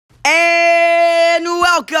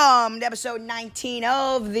Welcome to episode 19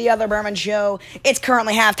 of The Other Berman Show. It's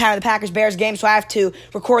currently halftime of the Packers-Bears game, so I have to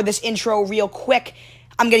record this intro real quick.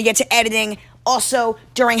 I'm going to get to editing also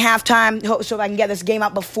during halftime, so I can get this game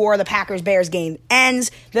up before the Packers-Bears game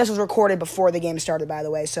ends. This was recorded before the game started, by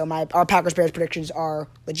the way, so our Packers-Bears predictions are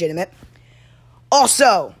legitimate.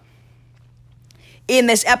 Also, in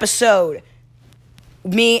this episode,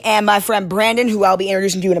 me and my friend Brandon, who I'll be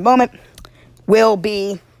introducing to you in a moment, will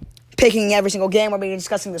be picking every single game. We'll be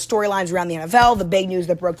discussing the storylines around the NFL, the big news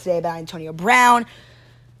that broke today about Antonio Brown.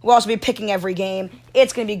 We'll also be picking every game.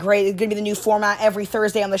 It's going to be great. It's going to be the new format every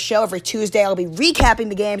Thursday on the show. Every Tuesday, I'll be recapping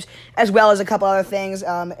the games, as well as a couple other things,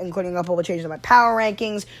 including a couple of changes in my power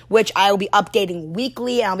rankings, which I will be updating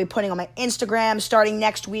weekly, and I'll be putting on my Instagram starting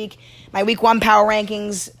next week. My week one power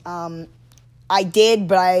rankings, I did,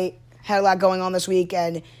 but I had a lot going on this week,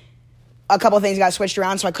 and a couple of things got switched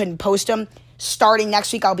around, so I couldn't post them. Starting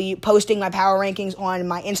next week, I'll be posting my power rankings on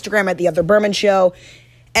my Instagram at The Other Berman Show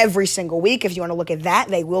every single week. If you want to look at that,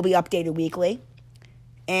 they will be updated weekly.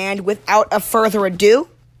 And without a further ado,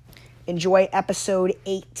 enjoy episode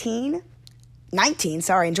 19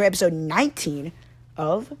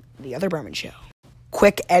 of The Other Berman Show.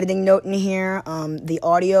 Quick editing note in here. The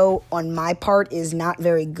audio on my part is not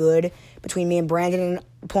very good between me and Brandon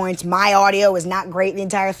points. My audio is not great the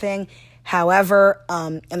entire thing. However,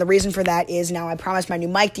 and the reason for that is now I promised my new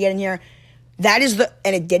mic to get in here. And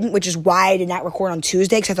it didn't, which is why I did not record on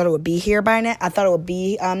Tuesday, because I thought it would be here by now. I thought it would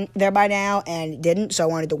be there by now, and it didn't, so I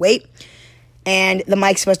wanted to wait. And the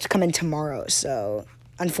mic's supposed to come in tomorrow, so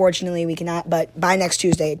unfortunately we cannot. But by next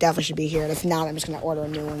Tuesday, it definitely should be here. And if not, I'm just going to order a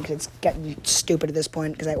new one, because it's getting stupid at this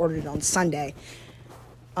point, because I ordered it on Sunday.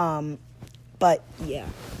 But, yeah.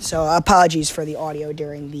 So apologies for the audio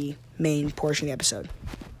during the main portion of the episode.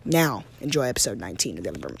 Now, enjoy episode 19 of The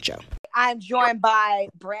Other Berman Show. I'm joined by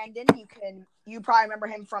Brandon. You probably remember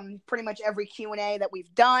him from pretty much every Q&A that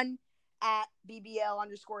we've done at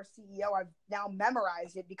BBL_CEO. I've now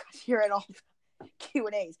memorized it because you're in all the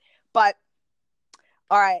Q&As. But,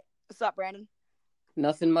 all right. What's up, Brandon?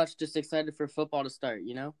 Nothing much. Just excited for football to start,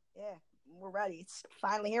 you know? Yeah, we're ready. It's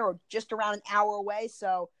finally here. We're just around an hour away,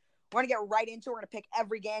 so we're going to get right into it. We're going to pick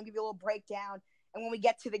every game, give you a little breakdown. And when we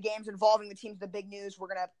get to the games involving the teams, the big news, we're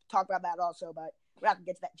going to talk about that also. But we're not going to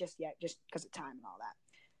get to that just yet, just because of time and all that.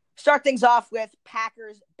 Start things off with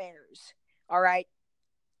Packers-Bears. All right.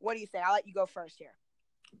 What do you think? I'll let you go first here.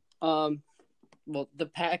 Well, the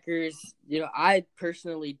Packers, I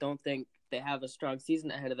personally don't think they have a strong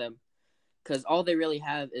season ahead of them, because all they really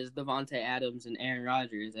have is Devontae Adams and Aaron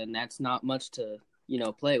Rodgers, and that's not much to,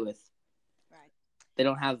 play with. Right. They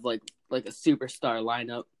don't have, like a superstar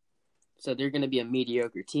lineup. So they're going to be a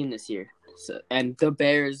mediocre team this year. And the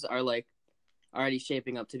Bears are, already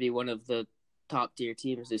shaping up to be one of the top-tier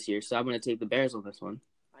teams this year. So I'm going to take the Bears on this one.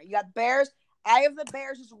 You got the Bears. I have the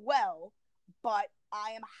Bears as well, but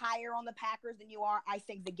I am higher on the Packers than you are. I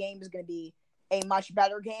think the game is going to be a much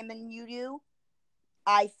better game than you do.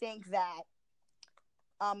 I think that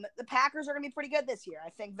the Packers are going to be pretty good this year.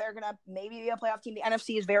 I think they're going to maybe be a playoff team. The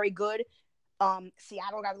NFC is very good.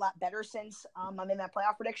 Seattle got a lot better since I'm in that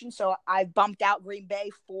playoff prediction, so I bumped out Green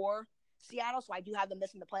Bay for Seattle, so I do have them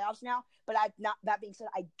missing the playoffs now. But that being said,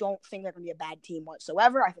 I don't think they're going to be a bad team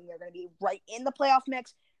whatsoever. I think they're going to be right in the playoff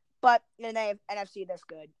mix, but in the NFC this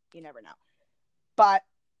good, you never know. But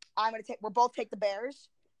we'll both take the Bears,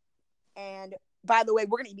 and by the way,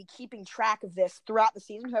 we're going to be keeping track of this throughout the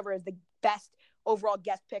season. Whoever is the best overall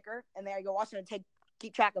guest picker, and there you go. Also going to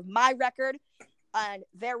keep track of my record and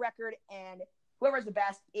their record, and whoever's the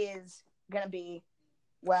best is going to be,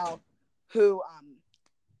 who,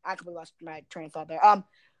 I completely lost my train of thought there.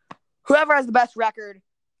 Whoever has the best record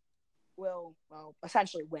will,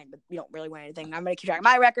 essentially win, but we don't really win anything. I'm going to keep track of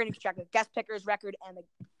my record and keep track of the guest picker's record and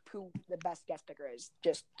who the best guest picker is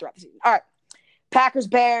just throughout the season. All right.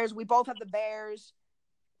 Packers-Bears. We both have the Bears.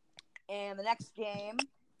 And the next game.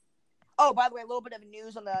 Oh, by the way, a little bit of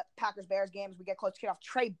news on the Packers-Bears games. We get close to kick off.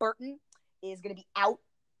 Trey Burton is going to be out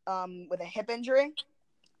with a hip injury.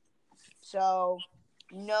 So,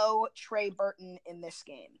 no Trey Burton in this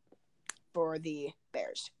game for the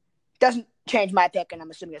Bears. Doesn't change my pick, and I'm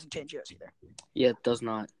assuming it doesn't change yours either. Yeah, it does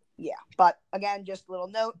not. Yeah, but again, just a little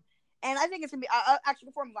note. And I think it's going to be actually,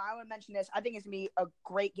 before I move on, I want to mention this. I think it's going to be a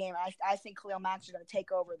great game. I think Khalil Mack is going to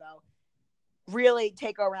take over, though. Really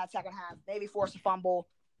take over in that second half. Maybe force a fumble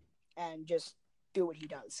and just do what he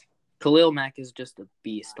does. Khalil Mack is just a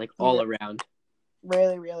beast, all around.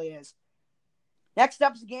 Really, really is. Next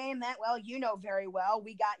up's a game that, you know very well.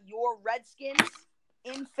 We got your Redskins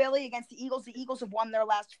in Philly against the Eagles. The Eagles have won their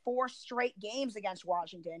last 4 straight games against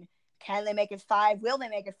Washington. Can they make it 5? Will they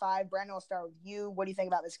make it 5? Brandon, we'll start with you. What do you think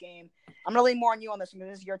about this game? I'm going to lean more on you on this one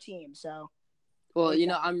because this is your team. So, Well,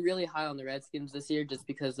 I'm really high on the Redskins this year just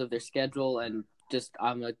because of their schedule and just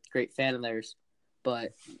I'm a great fan of theirs.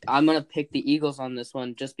 But I'm going to pick the Eagles on this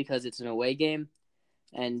one just because it's an away game.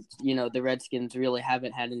 And, the Redskins really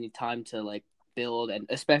haven't had any time to, build. And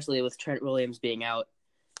especially with Trent Williams being out,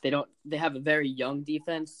 they have a very young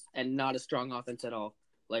defense and not a strong offense at all.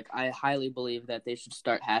 I highly believe that they should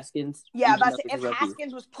start Haskins. Yeah, but if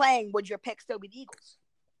Haskins was playing, would your pick still be the Eagles?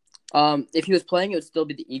 If he was playing, it would still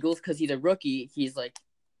be the Eagles because he's a rookie. He's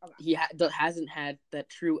he hasn't had that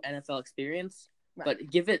true NFL experience. Right. But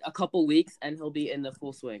give it a couple weeks and he'll be in the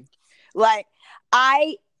full swing.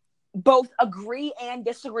 I both agree and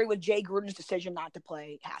disagree with Jay Gruden's decision not to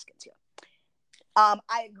play Haskins here.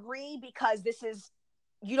 I agree because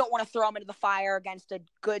you don't want to throw him into the fire against a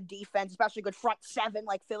good defense, especially a good front seven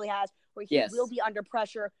like Philly has, where he will be under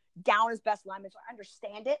pressure, down his best lineman. So I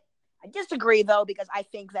understand it. I disagree, though, because I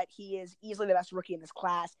think that he is easily the best rookie in this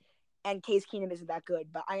class, and Case Keenum isn't that good.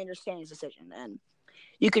 But I understand his decision, and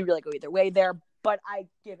you could really go either way there. But I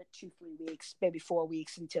give it 2-3 weeks, maybe 4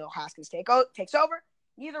 weeks until Haskins takes over.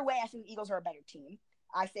 Either way, I think the Eagles are a better team.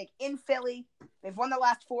 I think in Philly, they've won the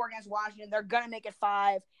last 4 against Washington. They're going to make it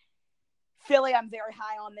 5. Philly, I'm very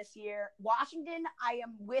high on this year. Washington, I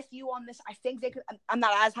am with you on this. I think they could. I'm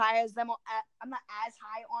not as high as them. I'm not as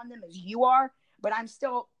high on them as you are, but I'm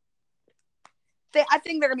still. I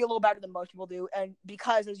think they're gonna be a little better than most people do, and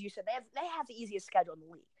because, as you said, they have the easiest schedule in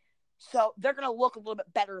the league, so they're gonna look a little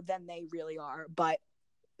bit better than they really are. But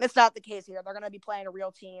it's not the case here. They're gonna be playing a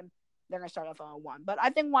real team. They're gonna start off 0-1, but I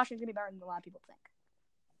think Washington's gonna be better than a lot of people think.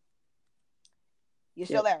 You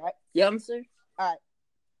still there, right? Yeah, I'm still. All right.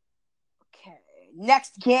 Okay,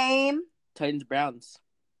 next game. Titans-Browns.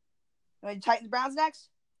 Titans-Browns next?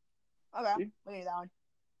 Okay, look at that one.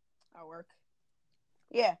 That'll work.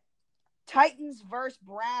 Yeah. Titans versus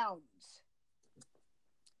Browns.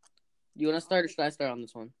 You want to start or should I start on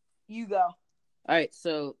this one? You go. All right,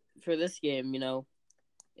 so for this game,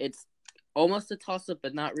 it's almost a toss-up,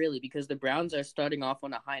 but not really, because the Browns are starting off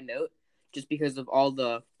on a high note just because of all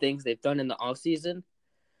the things they've done in the offseason.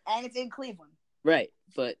 And it's in Cleveland. Right,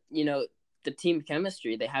 but, the team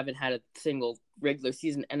chemistry, they haven't had a single regular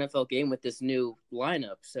season NFL game with this new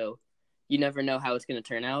lineup, so you never know how it's going to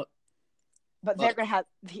turn out. But they're going to have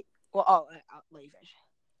I'll let you finish.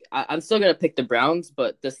 I'm still going to pick the Browns,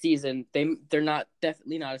 but the season, they're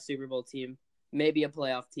definitely not a Super Bowl team, maybe a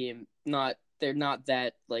playoff team. They're not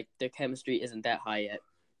that, their chemistry isn't that high yet.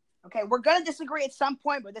 Okay, we're going to disagree at some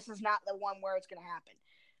point, but this is not the one where it's going to happen.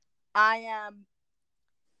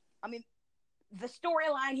 The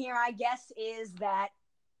storyline here, I guess, is that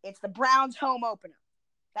it's the Browns' home opener.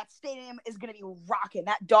 That stadium is going to be rocking.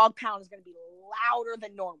 That dog pound is going to be louder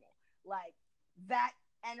than normal. That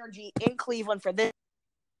energy in Cleveland for this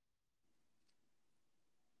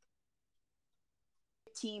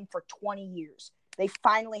team for 20 years. They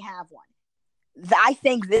finally have one. I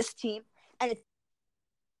think this team, and it's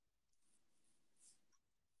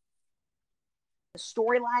the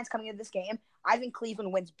storylines coming into this game, I think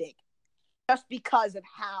Cleveland wins big. Just because of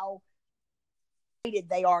how excited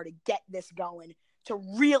they are to get this going, to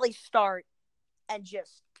really start, and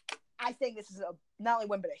I think this is a not only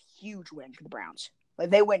win, but a huge win for the Browns.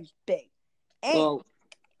 They win big. Well,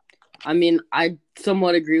 I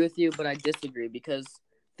somewhat agree with you, but I disagree because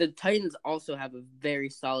the Titans also have a very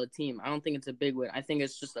solid team. I don't think it's a big win. I think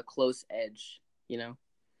it's just a close edge, No,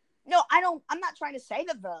 I don't. I'm not trying to say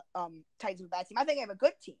that the Titans are a bad team. I think they have a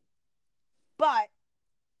good team. But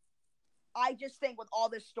I just think with all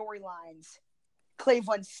the storylines,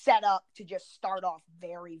 Cleveland's set up to just start off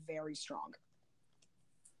very, very strong.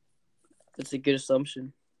 That's a good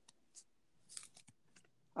assumption.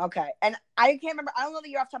 Okay, and I can't remember. I don't know the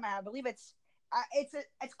year off the top of my head. I believe it's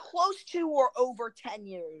close to or over 10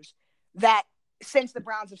 years that since the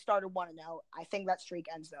Browns have started 1-0. I think that streak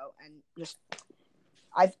ends though, and just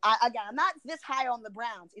I'm not this high on the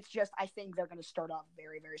Browns. It's just I think they're going to start off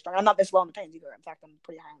very, very strong. I'm not this low on the Titans either. In fact, I'm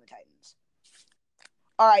pretty high on the Titans.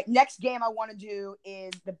 All right, next game I want to do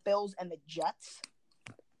is the Bills and the Jets.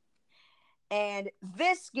 And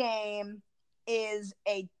this game is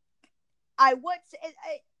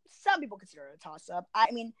some people consider it a toss-up.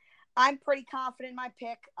 I'm pretty confident in my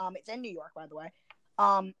pick. It's in New York, by the way.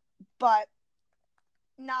 But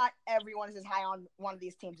not everyone is as high on one of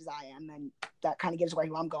these teams as I am, and that kind of gives away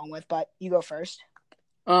who I'm going with. But you go first.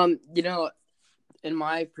 In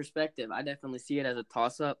my perspective, I definitely see it as a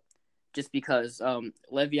toss-up, just because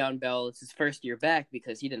Le'Veon Bell, it's his first year back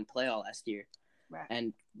because he didn't play all last year, right.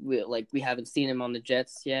 And we haven't seen him on the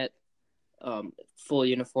Jets yet. full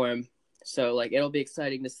uniform. So like it'll be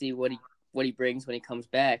exciting to see what he brings when he comes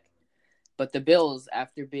back. But the Bills,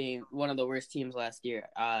 after being one of the worst teams last year,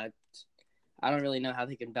 I don't really know how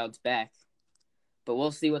they can bounce back. But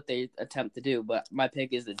we'll see what they attempt to do. But my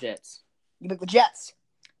pick is the Jets. You pick the Jets.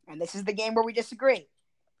 And this is the game where we disagree.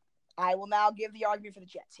 I will now give the argument for the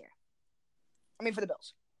Jets here. For the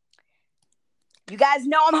Bills. You guys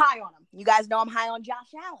know I'm high on him. You guys know I'm high on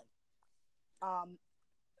Josh Allen.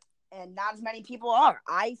 And not as many people are.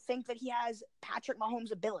 I think that he has Patrick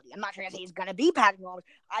Mahomes' ability. I'm not trying to say he's going to be Patrick Mahomes.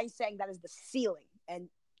 I'm saying that is the ceiling. And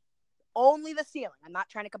only the ceiling. I'm not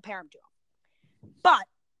trying to compare him to him. But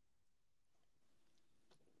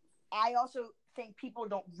I also think people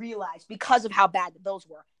don't realize, because of how bad the Bills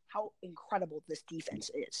were, how incredible this defense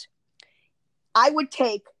is. I would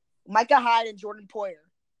take Micah Hyde and Jordan Poyer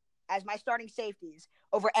as my starting safeties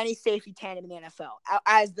over any safety tandem in the NFL.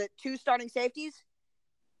 As the two starting safeties,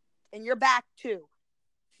 in your back two,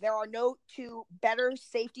 there are no two better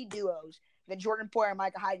safety duos than Jordan Poyer and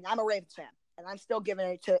Micah Hyde. And I'm a Ravens fan, and I'm still giving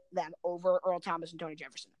it to them over Earl Thomas and Tony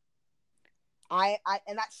Jefferson. And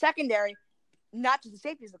that secondary, not just the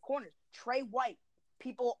safeties, the corners. Trey White,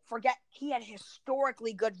 people forget he had a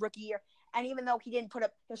historically good rookie year. And even though he didn't put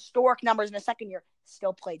up historic numbers in the second year,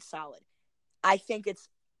 still played solid. I think it's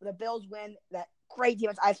the Bills win. That great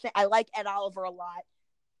defense. I like Ed Oliver a lot.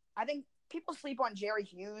 I think people sleep on Jerry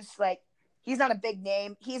Hughes. Like, he's not a big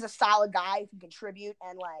name. He's a solid guy who can contribute.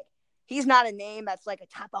 And, like, he's not a name that's like a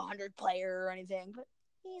top 100 player or anything. But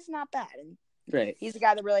he's not bad. And right. He's the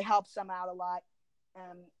guy that really helps them out a lot.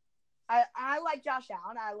 I like Josh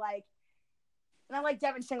Allen. I like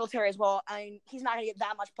Devin Singletary as well. I mean, he's not going to get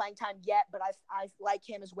that much playing time yet, but I like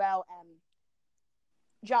him as well.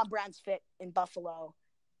 John Brown's fit in Buffalo.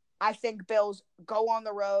 I think Bills go on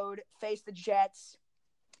the road, face the Jets,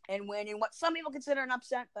 and win in what some people consider an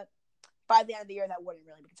upset, but by the end of the year, that wouldn't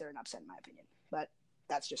really be considered an upset in my opinion. But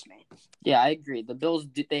that's just me. Yeah, I agree. The Bills,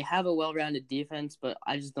 they have a well-rounded defense, but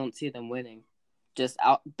I just don't see them winning. Just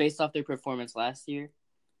based off their performance last year.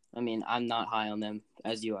 I mean, I'm not high on them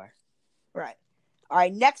as you are. Right. All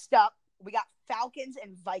right, next up, we got Falcons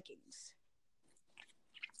and Vikings.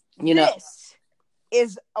 This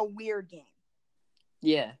is a weird game.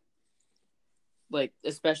 Yeah. Like,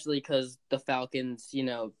 especially because the Falcons,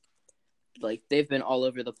 like, they've been all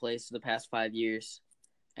over the place for the past 5 years.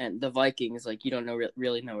 And the Vikings, like, you don't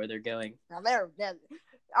really know where they're going. Now,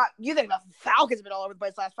 you think the Falcons have been all over the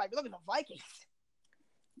place the last 5 years. Look at the Vikings.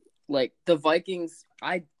 Like, the Vikings,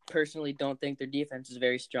 I personally don't think their defense is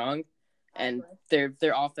very strong. And their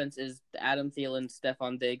offense is Adam Thielen,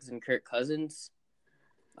 Stephon Diggs, and Kirk Cousins.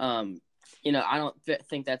 I don't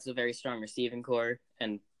think that's a very strong receiving core.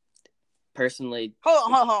 And personally...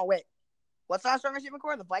 Hold on, wait. What's our strong receiving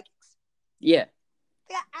core? The Vikings? Yeah.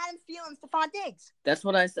 They got Adam Thielen, Stephon Diggs. That's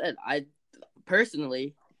what I said.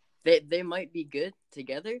 Personally, they might be good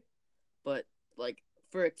together. But, like,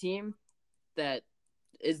 for a team that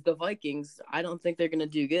is the Vikings, I don't think they're going to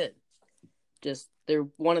do good. They're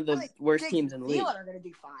one of the worst teams in the league. Thielen are going to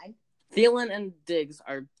do fine. Thielen and Diggs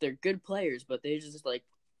they're good players, but they just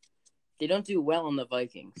they don't do well on the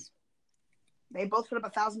Vikings. They both put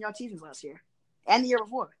up 1,000-yard seasons last year and the year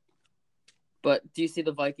before. But do you see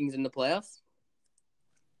the Vikings in the playoffs?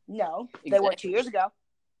 No, they were 2 years ago.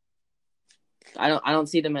 I don't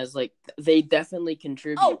see them as they definitely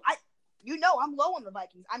contribute. Oh, I'm low on the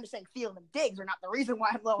Vikings. I'm just saying Thielen and Diggs are not the reason why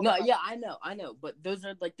I'm low on the Vikings. Yeah, I know. But those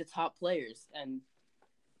are, the top players, and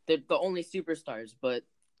they're the only superstars. But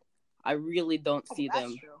I really don't see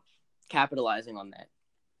them capitalizing on that.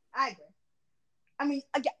 I agree. I mean,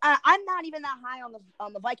 again, I'm not even that high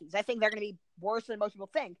on the Vikings. I think they're going to be worse than most people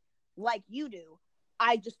think, like you do.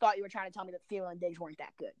 I just thought you were trying to tell me that Thielen and Diggs weren't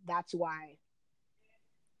that good. That's why.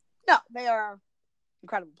 No, they are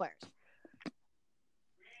incredible players.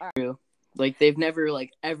 True. Like, they've never,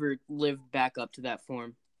 ever lived back up to that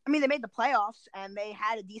form. I mean, they made the playoffs, and they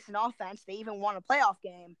had a decent offense. They even won a playoff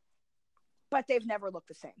game, but they've never looked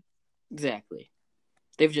the same. Exactly.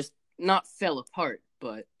 They've just not fell apart,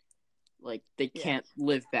 but, they can't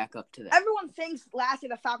live back up to that. Everyone thinks last year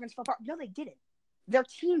the Falcons fell apart. No, they didn't. Their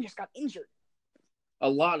team just got injured. A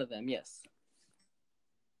lot of them, yes.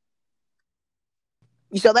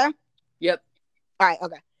 You still there? Yep. All right,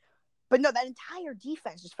 okay. But no, that entire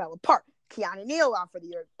defense just fell apart. Keanu Neal out for the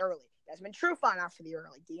year early. Desmond Trufant out for the year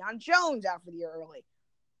early. Deion Jones out for the year early.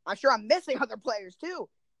 I'm sure I'm missing other players too.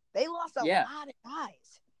 They lost a lot of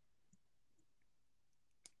guys.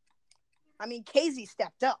 I mean, Casey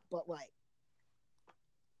stepped up, but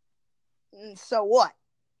so what?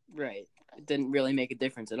 Right. It didn't really make a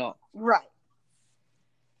difference at all. Right.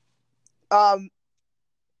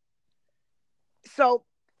 So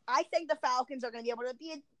I think the Falcons are going to be able to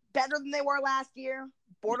be better than they were last year.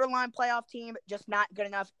 Borderline playoff team, just not good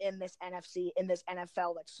enough in this NFC, in this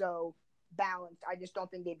NFL that's so balanced. I just don't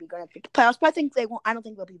think they'd be good at the playoffs, but I think they won't. I don't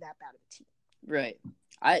think they'll be that bad of a team. Right.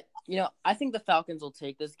 I think the Falcons will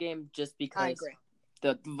take this game just because I agree.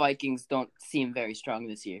 The Vikings don't seem very strong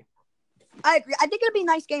this year. I agree. I think it'll be a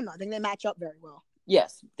nice game though. I think they match up very well.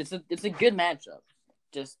 Yes, it's a good matchup.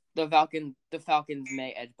 Just the Falcons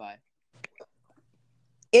may edge by.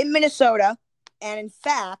 In Minnesota, and in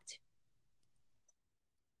fact,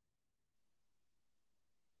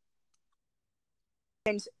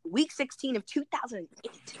 since week 16 of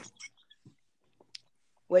 2008,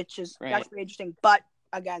 which is that's pretty interesting. But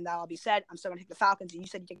again, that'll be said. I'm still gonna take the Falcons, and you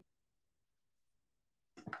said you take.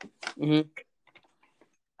 Mm-hmm.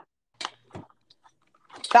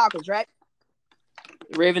 Falcons, right?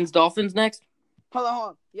 Ravens, Dolphins next. Hold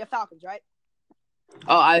on. You have Falcons, right?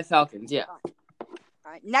 Oh, I have Falcons. Yeah. All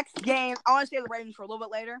right. Next game. I want to save the Ravens for a little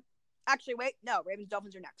bit later. Actually, wait. No, Ravens,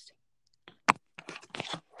 Dolphins are next.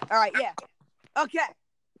 All right. Yeah. Okay.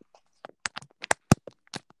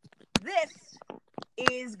 This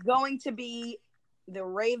is going to be the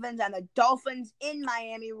Ravens and the Dolphins in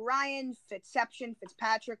Miami. Ryan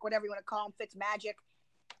Fitzpatrick, whatever you want to call him, Fitzmagic,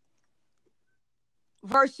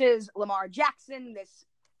 versus Lamar Jackson, this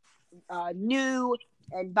new,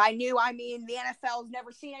 and by new I mean the NFL's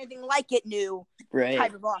never seen anything like it new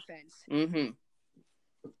type of offense. Mm-hmm.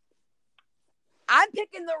 I'm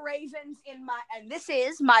picking the Ravens and this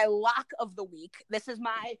is my lock of the week. This is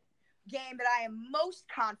my game that I am most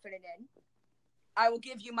confident in. I will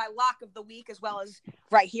give you my lock of the week as well as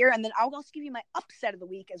right here, and then I'll also give you my upset of the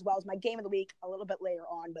week as well as my game of the week a little bit later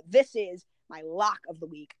on. But this is my lock of the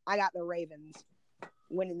week. I got the Ravens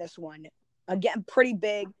winning this one. Again, pretty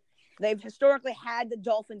big. They've historically had the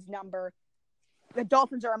Dolphins number. The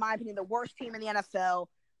Dolphins are, in my opinion, the worst team in the NFL.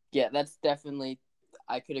 Yeah, that's definitely –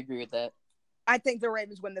 I could agree with that. I think the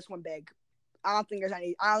Ravens win this one big. I don't think there's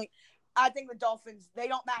any – I think the Dolphins, they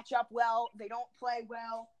don't match up well. They don't play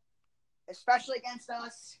well, especially against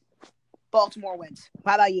us. Baltimore wins.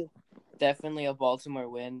 How about you? Definitely a Baltimore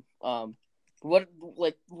win. What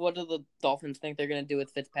do the Dolphins think they're going to do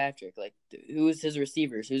with Fitzpatrick? Like, who's his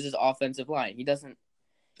receivers? Who's his offensive line? He doesn't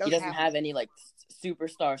have any, like,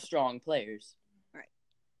 superstar strong players. Right.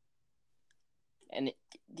 And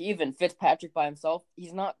even Fitzpatrick by himself,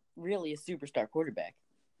 he's not really a superstar quarterback.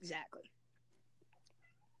 Exactly.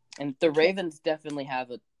 And the Ravens definitely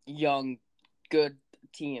have a young, good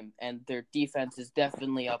team, and their defense is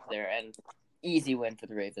definitely up there, and easy win for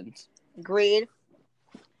the Ravens. Agreed.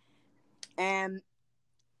 And,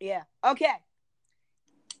 yeah. Okay.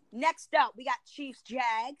 Next up, we got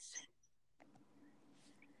Chiefs-Jags.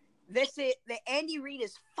 Andy Reid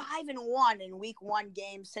is 5-1 in Week 1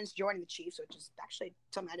 games since joining the Chiefs, which is actually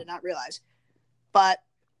something I did not realize. But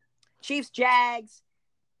Chiefs-Jags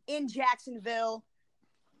in Jacksonville.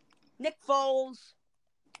 Nick Foles.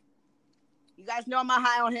 You guys know I'm not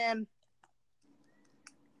high on him.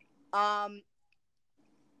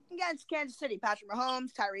 Against Kansas City, Patrick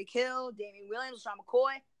Mahomes, Tyreek Hill, Damian Williams, LaShawn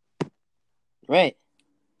McCoy. Right.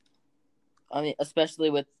 I mean, especially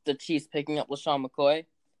with the Chiefs picking up LaShawn McCoy,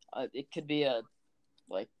 it could be a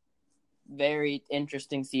very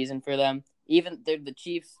interesting season for them. Even the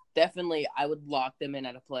Chiefs, definitely, I would lock them in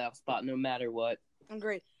at a playoff spot no matter what.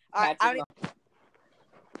 Agreed.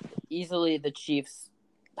 Easily, the Chiefs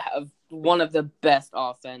have one of the best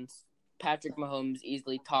offense. Patrick Mahomes,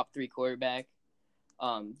 easily top 3 quarterback.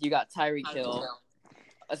 You got Tyreek Hill,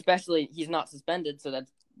 especially he's not suspended, so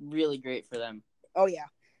that's really great for them. Oh yeah,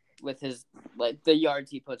 with his the yards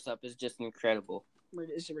he puts up is just incredible.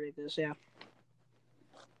 It's ridiculous, yeah.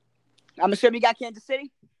 I'm assuming you got Kansas City.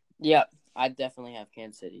 Yeah, I definitely have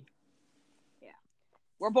Kansas City. Yeah,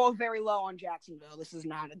 we're both very low on Jacksonville. This is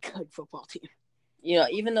not a good football team. You know,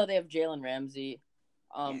 even though they have Jalen Ramsey,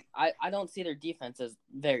 I don't see their defense as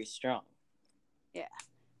very strong. Yeah.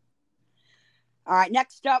 All right,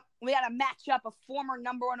 next up, we got a matchup of former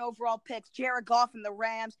number 1 overall picks, Jared Goff and the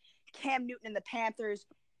Rams, Cam Newton and the Panthers.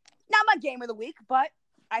 Not my game of the week, but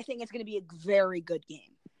I think it's going to be a very good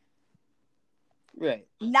game. Right.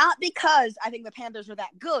 Not because I think the Panthers are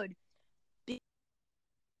that good.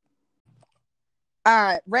 All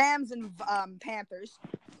right, Rams and Panthers.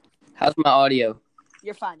 How's my audio?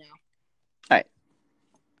 You're fine now.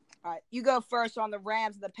 All right, you go first on the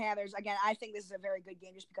Rams and the Panthers. Again, I think this is a very good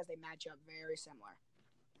game just because they match up very similar.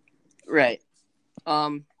 Right.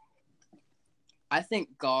 I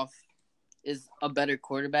think Goff is a better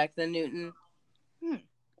quarterback than Newton.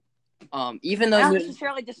 Even though I don't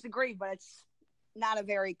necessarily disagree, but it's not a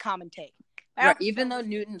very common take. Right. Even though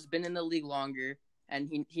Newton's been in the league longer and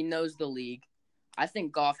he knows the league, I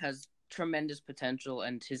think Goff has tremendous potential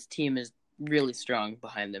and his team is really strong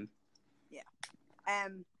behind him. Yeah.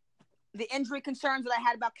 The injury concerns that I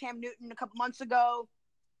had about Cam Newton a couple months ago,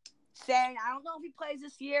 saying I don't know if he plays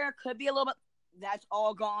this year, could be a little bit. That's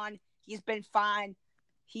all gone. He's been fine.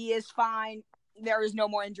 He is fine. There is no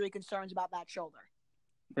more injury concerns about that shoulder.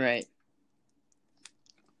 Right.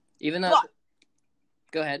 Even though,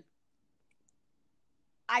 go ahead.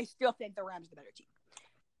 I still think the Rams are the better team.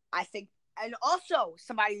 I think, and also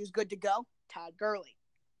somebody who's good to go, Todd Gurley.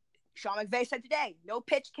 Sean McVay said today, no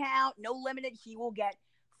pitch count, no limited. He will get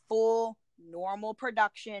full, normal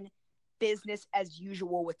production, business as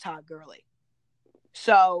usual with Todd Gurley.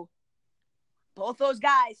 So, both those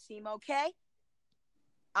guys seem okay.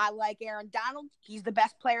 I like Aaron Donald. He's the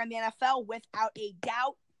best player in the NFL without a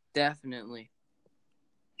doubt. Definitely.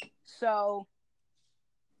 So,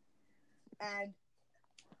 and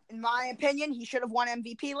in my opinion, he should have won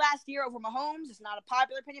MVP last year over Mahomes. It's not a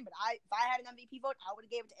popular opinion, but if I had an MVP vote, I would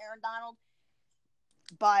have gave it to Aaron Donald.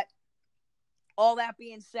 But all that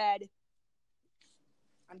being said,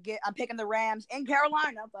 I'm picking the Rams in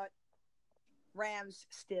Carolina, but Rams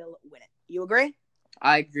still win it. You agree?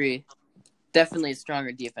 I agree. Definitely a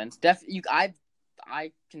stronger defense.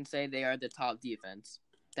 I can say they are the top defense.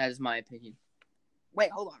 That is my opinion.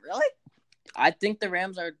 Wait, hold on. Really? I think the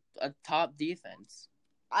Rams are a top defense.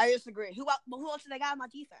 I disagree. Who else do they got on my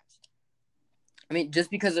defense? I mean, just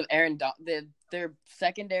because of Aaron Donald, their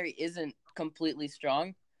secondary isn't completely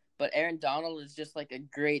strong, but Aaron Donald is just like a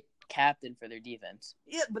great captain for their defense.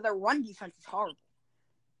 Yeah, but their run defense is horrible.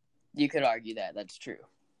 You could argue that. That's true.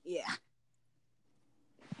 Yeah.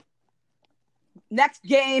 Next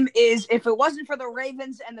game is, if it wasn't for the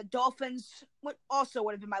Ravens and the Dolphins, would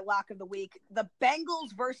have been my lock of the week. The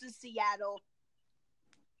Bengals versus Seattle.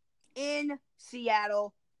 In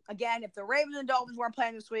Seattle. Again, if the Ravens and Dolphins weren't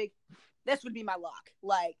playing this week, this would be my lock.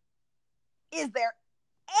 Like, is there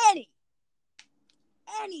any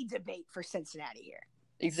debate for Cincinnati here?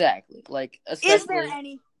 Exactly. Like, is there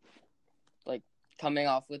any? Like, coming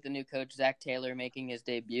off with the new coach, Zach Taylor, making his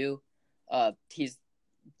debut. He's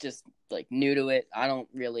just like new to it. I don't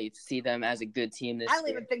really see them as a good team this year. I don't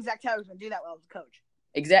even think Zach Taylor's going to do that well as a coach.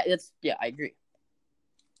 Exactly. I agree.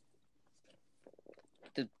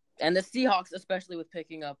 And the Seahawks, especially with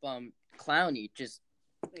picking up Clowney, just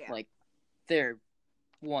like they're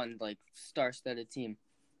one like star-studded team.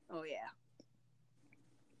 Oh yeah.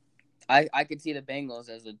 I could see the Bengals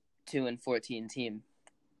as a 2-14 team.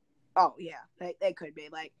 Oh yeah, they could be.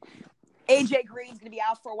 Like, AJ Green's gonna be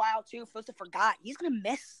out for a while too. I forgot he's gonna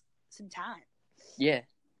miss some time. Yeah.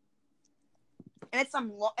 And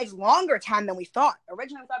it's longer time than we thought.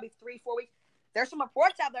 Originally, we thought it'd be 3-4 weeks. There's some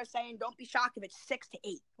reports out there saying don't be shocked if it's 6 to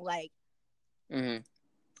 8. Like,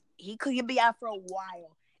 he could be out for a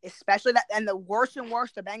while. Especially that, and the worse and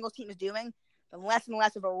worse the Bengals team is doing, the less and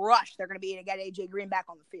less of a rush they're going to be to get AJ Green back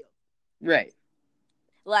on the field. Right.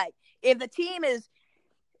 Like, if the team is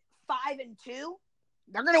 5-2,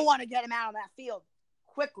 they're going to want to get him out on that field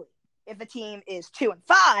quickly. If the team is 2-5,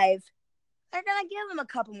 they're going to give him a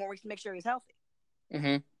couple more weeks to make sure he's healthy.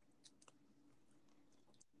 Like,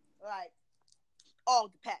 all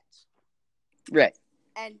depends. Right.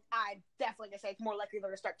 And I'm definitely going to say it's more likely they're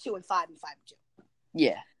going to start 2-5 and 5-2.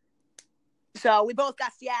 Yeah. So we both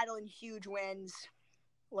got Seattle in huge wins.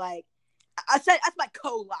 Like, I said, that's my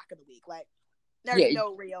co-lock of the week. Like, there's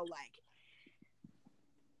no real, like,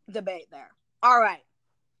 debate there. All right.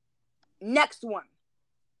 Next one.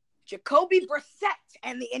 Jacoby Brissett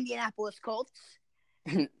and the Indianapolis Colts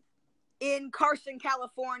in Carson,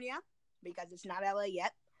 California, because it's not LA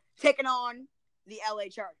yet, taking on the LA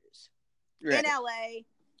Chargers. Right. In LA,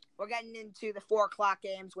 we're getting into the 4:00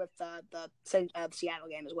 games with the Seattle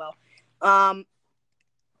game as well.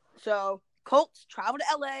 So Colts travel to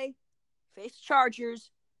LA, face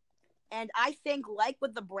Chargers, and I think, like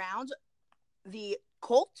with the Browns, the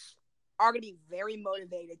Colts are going to be very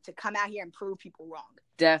motivated to come out here and prove people wrong.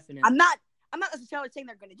 Definitely. I'm not necessarily saying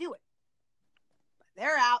they're going to do it, but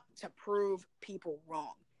they're out to prove people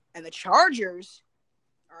wrong. And the Chargers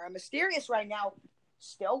are mysterious right now.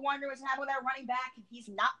 Still wondering what's happening with that running back. He's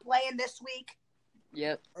not playing this week.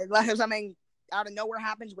 Yep. Unless something out of nowhere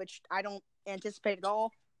happens, which I don't anticipate at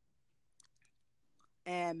all.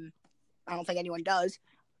 And I don't think anyone does.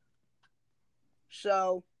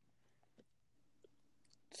 So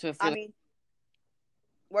I mean,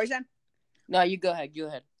 what are you saying? No, you go ahead. Go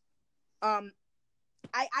ahead.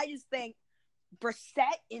 I just think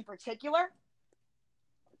Brissett in particular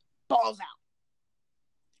balls out.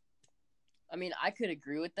 I mean, I could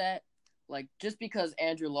agree with that. like, just because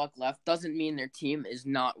Andrew Luck left doesn't mean their team is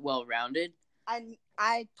not well-rounded. And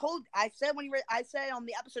I said on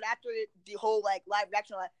the episode after the whole like live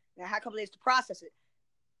reaction, and I had a couple days to process it.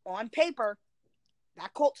 On paper,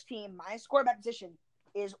 that Colts team, minus quarterback position,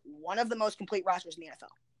 is one of the most complete rosters in the NFL.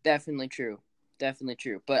 Definitely true.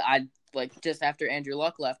 But just after Andrew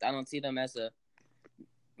Luck left, I don't see them as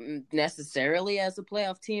necessarily as a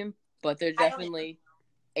playoff team, but they're definitely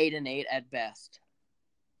 8-8 at best.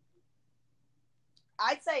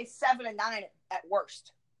 I'd say 7-9 at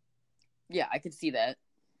worst. Yeah, I could see that.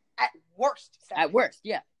 At worst. At worst,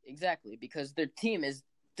 yeah, exactly. Because their team is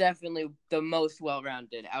definitely the most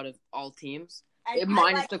well-rounded out of all teams,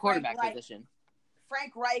 minus the quarterback position.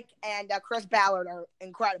 Frank Reich and Chris Ballard are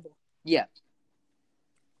incredible. Yeah.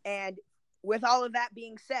 And with all of that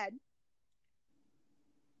being said,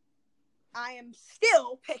 I am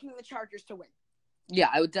still picking the Chargers to win. Yeah,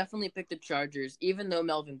 I would definitely pick the Chargers, even though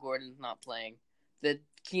Melvin Gordon's not playing. The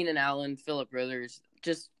Keenan Allen, Phillip Rivers,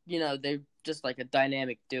 they're just like a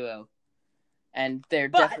dynamic duo. And they're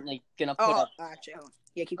definitely going to put up... Actually, hold on.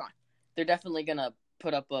 Yeah, keep going. They're definitely going to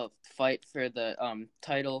put up a fight for the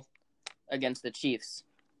title against the Chiefs.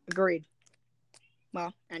 Agreed.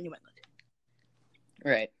 Well, and you went with it.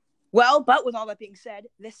 Right. Well, but with all that being said,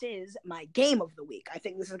 this is my game of the week. I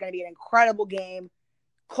think this is going to be an incredible game.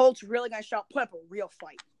 Colts really going to put up a real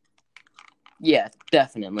fight. Yeah,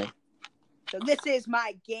 definitely. So this is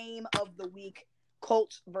my game of the week.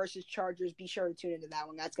 Colts versus Chargers. Be sure to tune into that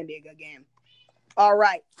one. That's going to be a good game. All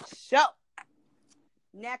right. So,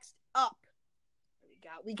 next up,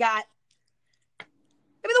 we got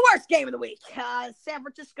maybe the worst game of the week. San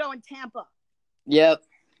Francisco and Tampa. Yep.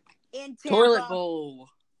 In Tampa. Toilet bowl.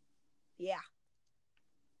 Yeah.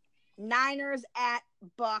 Niners at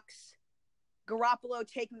Bucks. Garoppolo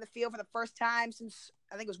taking the field for the first time since,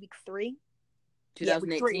 I think it was week 3.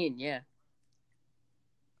 2018, yeah.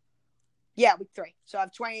 Yeah, week 3. So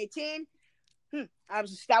of 2018.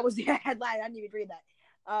 That was the headline. I didn't even read that.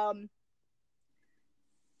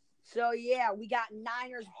 So yeah, we got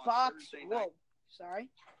Niners Bucks. Whoa, sorry.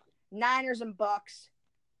 Niners and Bucks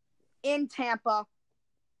in Tampa.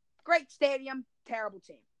 Great stadium, terrible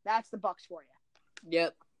team. That's the Bucks for you.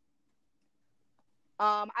 Yep.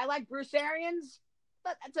 I like Bruce Arians,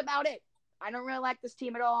 but that's about it. I don't really like this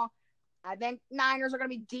team at all. I think Niners are going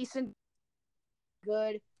to be decent,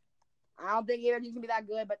 good. I don't think either team's going to be that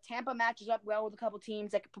good, but Tampa matches up well with a couple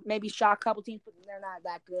teams that could maybe shock a couple teams, but they're not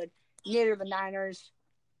that good. Neither the Niners.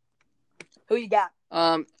 Who you got?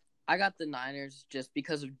 I got the Niners just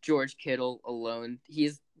because of George Kittle alone.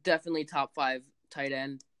 He's definitely top 5 tight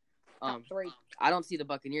end. Top 3. I don't see the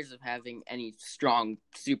Buccaneers of having any strong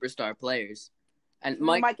superstar players. And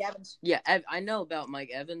Mike Evans. Yeah, I know about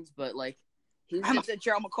Mike Evans, but I almost said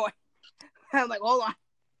Gerald McCoy. I'm like, hold on.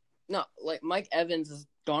 No, Mike Evans has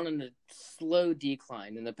gone on a slow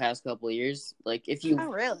decline in the past couple of years. If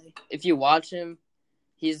you watch him,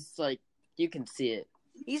 he's you can see it.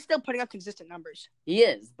 He's still putting up consistent numbers. He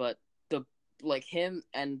is, but him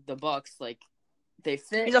and the Bucks, they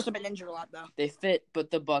fit. He's also been injured a lot though. They fit,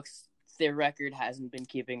 but the Bucks, their record hasn't been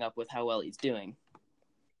keeping up with how well he's doing.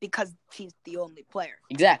 Because he's the only player.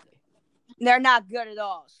 Exactly. They're not good at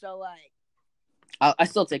all. So, I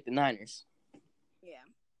still take the Niners. Yeah.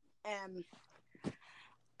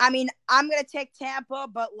 I mean, I'm going to take Tampa,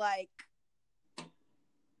 but, I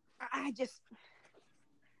just,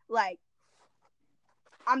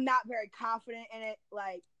 I'm not very confident in it.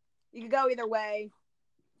 You could go either way.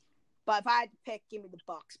 But if I had to pick, give me the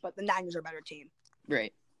Bucks. But the Niners are a better team.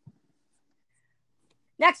 Right.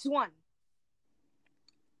 Next one.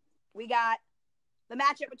 We got the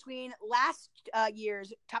matchup between last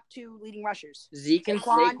year's top 2 leading rushers. Zeke and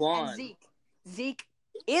Saquon. And Zeke. Zeke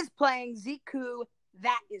is playing. Zeke who?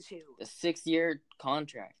 That is who. The 6-year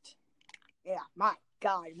contract. Yeah, my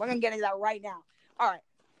God. We're going to get into that right now. All right.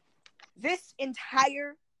 This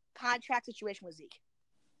entire contract situation with Zeke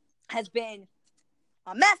has been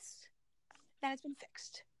a mess, then it's been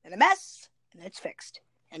fixed. And a mess, and then it's fixed.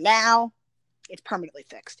 And now it's permanently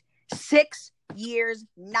fixed. 6 years,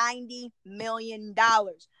 $90 million.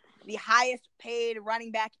 The highest paid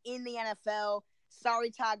running back in the NFL. Sorry,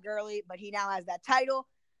 Todd Gurley, but he now has that title.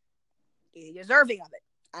 He's deserving of it.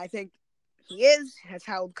 I think he is. That's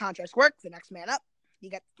how contracts work. The next man up, you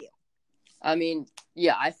got the deal. I mean,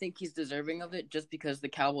 yeah, I think he's deserving of it just because the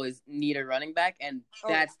Cowboys need a running back, and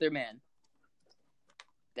that's their man.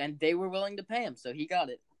 And they were willing to pay him, so he got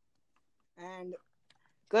it. And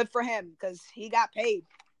good for him because he got paid.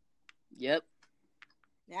 Yep.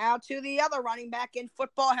 Now to the other running back in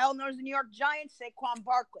football hell known as the New York Giants, Saquon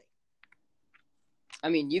Barkley. I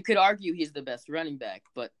mean, you could argue he's the best running back,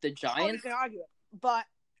 but the Oh, you Giants, can argue it. But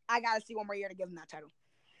I got to see one more year to give him that title.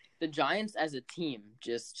 the Giants as a team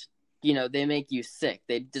just, they make you sick.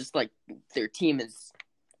 They just, their team is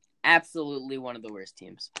absolutely one of the worst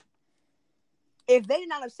teams. If they did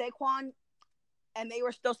not have Saquon and they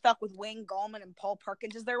were still stuck with Wayne Gallman and Paul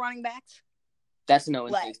Perkins as their running backs, that's an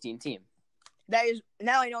 0-16 team. That is,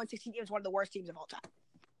 not only 0-16 team, is one of the worst teams of all time.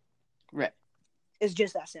 Right. It's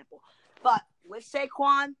just that simple. But with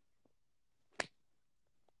Saquon,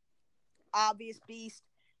 obvious beast,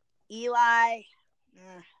 Eli,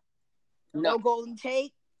 no Golden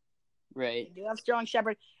Tate. Right. You do have Sterling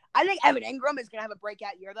Shepard. I think Evan Ingram is going to have a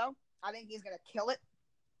breakout year, though. I think he's going to kill it.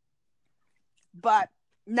 But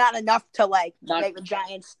not enough to, make the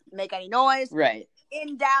Giants make any noise. Right.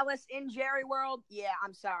 In Dallas, in Jerry World, yeah,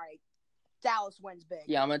 I'm sorry. Dallas wins big.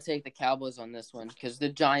 Yeah, I'm going to take the Cowboys on this one because the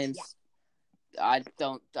Giants, I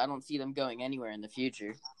don't see them going anywhere in the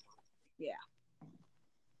future. Yeah.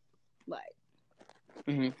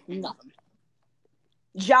 Nothing.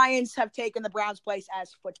 Giants have taken the Browns' place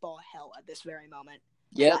as football hell at this very moment.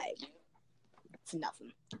 Yeah. It's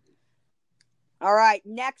nothing. All right,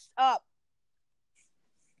 next up,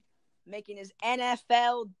 making his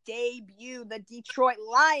NFL debut, the Detroit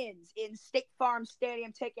Lions in State Farm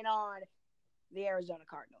Stadium taking on the Arizona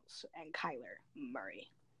Cardinals and Kyler Murray.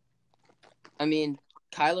 I mean,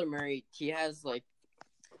 Kyler Murray, he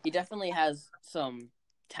definitely has some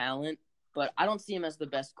talent, but I don't see him as the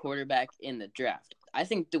best quarterback in the draft. I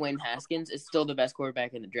think Dwayne Haskins is still the best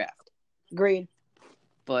quarterback in the draft. Agreed.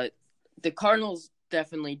 But the Cardinals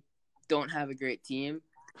definitely don't have a great team.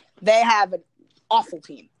 They have an awful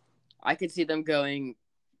team. I could see them going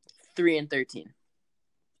 3-13.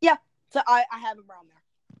 Yeah, so I have them around there.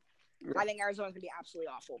 I think Arizona's going to be absolutely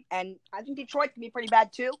awful. And I think Detroit can be pretty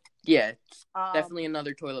bad, too. Yeah, definitely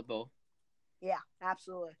another toilet bowl. Yeah,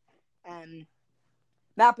 absolutely. And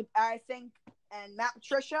Matt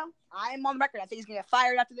Patricia, I am on the record. I think he's going to get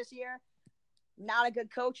fired after this year. Not a good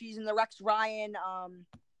coach. He's in the Rex Ryan,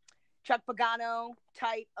 Chuck Pagano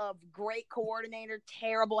type of great coordinator,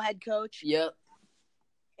 terrible head coach. Yep.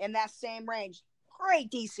 In that same range. Great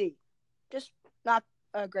DC. Just not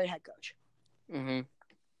a great head coach. Mm-hmm.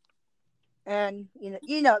 And, and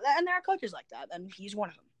there are coaches like that, and he's one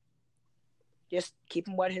of them. Just keep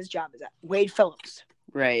him what his job is at. Wade Phillips.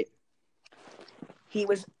 Right. He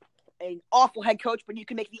was an awful head coach, but you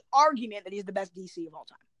can make the argument that he's the best DC of all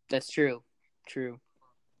time. That's true. True.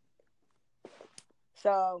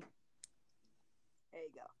 So, there you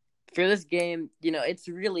go. For this game, it's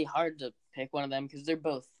really hard to pick one of them because they're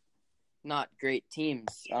both not great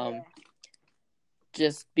teams. Yeah.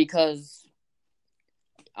 Just because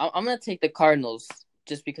I'm going to take the Cardinals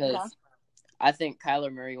just because I think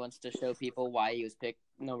Kyler Murray wants to show people why he was picked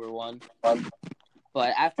number one.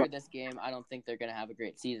 But after this game, I don't think they're going to have a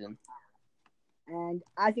great season. And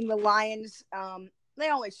I think the Lions, they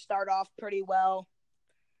always start off pretty well.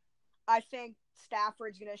 I think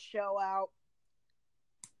Stafford's going to show out.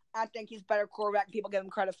 I think he's a better quarterback than people give him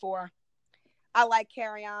credit for. I like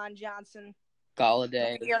Kerryon Johnson.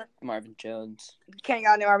 Galladay, Marvin Jones.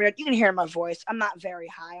 Kerryon Marvin. You can hear my voice. I'm not very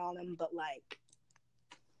high on him, but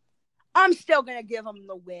I'm still going to give him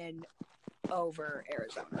the win over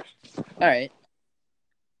Arizona. All right.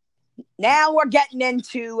 Now we're getting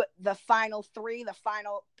into the final three, the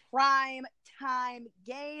final prime time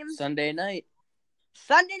games. Sunday night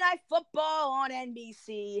football on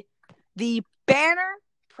NBC. The banner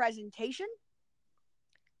presentation,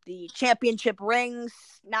 the championship rings,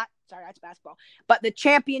 that's basketball, but the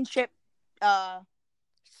championship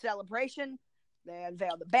celebration. They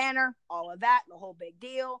unveiled the banner, all of that, the whole big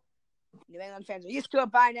deal. New England fans are used to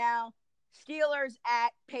it by now. Steelers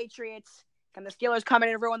at Patriots. Can the Steelers come in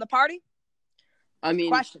and ruin the party? I mean,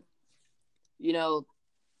 question.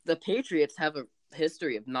 The Patriots have a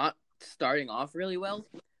history of not starting off really well,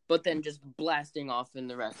 but then just blasting off in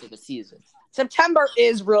the rest of the season. September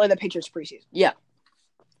is really the Patriots' preseason. Yeah,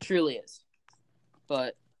 truly is.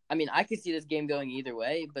 But, I could see this game going either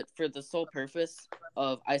way, but for the sole purpose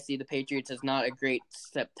of I see the Patriots as not a great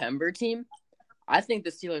September team, I think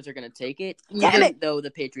the Steelers are going to take it, even though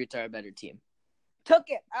the Patriots are a better team. Took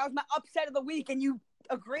it. That was my upset of the week, and you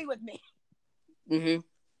agree with me. Mm-hmm.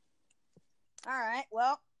 All right,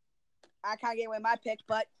 well, I kind of gave away my pick,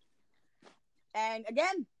 and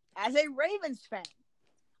again, as a Ravens fan,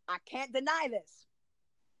 I can't deny this.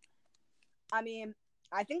 I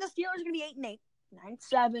think the Steelers are going to be 8-8,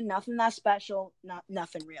 9-7, nothing that special,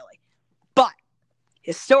 nothing really. But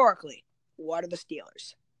historically, what are the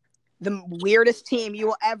Steelers? The weirdest team you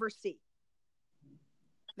will ever see.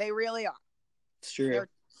 They really are. It's true. They're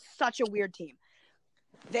such a weird team.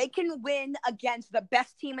 They can win against the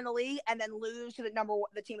best team in the league and then lose to the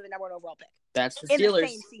team with the number 1 overall pick. That's the in Steelers. the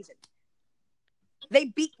same season. They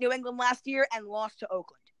beat New England last year and lost to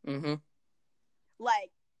Oakland. Mm-hmm.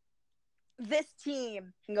 Like, this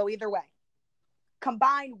team can go either way.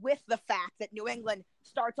 Combined with the fact that New England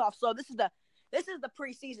starts off slow, this is the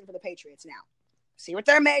preseason for the Patriots now. See what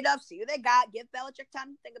they're made of. See who they got. Give Belichick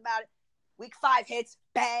time to think about it. Week 5 hits,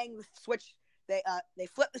 bang, the switch. They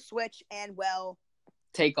flip the switch and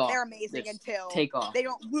take off. They're amazing until take off. They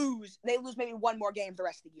don't lose. They lose maybe one more game the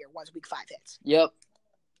rest of the year once Week 5 hits. Yep.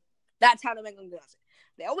 That's how New England does it.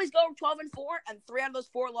 They always go 12-4, and 3 out of those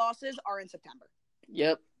 4 losses are in September.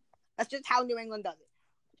 Yep. That's just how New England does it.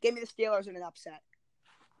 Give me the Steelers in an upset.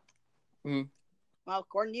 Mm-hmm. Well,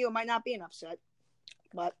 according to you, it might not be an upset,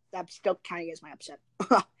 but that still kind of is my upset.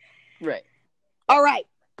 Right. All right.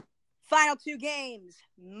 Final 2 games.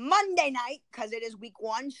 Monday night, because it is week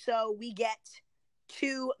 1, so we get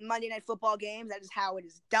 2 Monday Night Football games. That is how it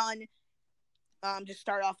is done to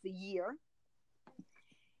start off the year.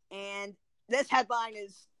 And this headline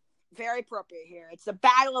is very appropriate here. It's the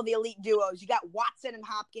battle of the elite duos. You got Watson and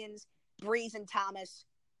Hopkins, Breeze and Thomas.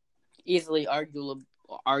 Easily,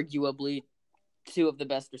 arguably, 2 of the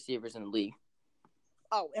best receivers in the league.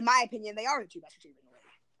 Oh, in my opinion, they are the 2 best receivers in the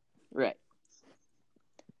league. Right.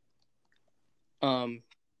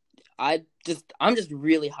 I'm just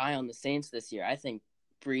really high on the Saints this year. I think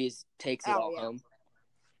Breeze takes it all home.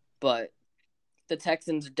 But the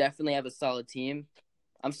Texans definitely have a solid team.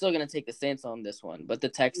 I'm still gonna take the Saints on this one, but the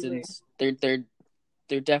Texans, they're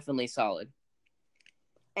definitely solid.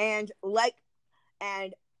 And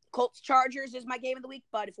Colts Chargers is my game of the week,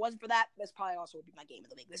 but if it wasn't for that, this probably also would be my game of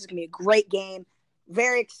the week. This is gonna be a great game.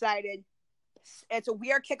 Very excited. It's a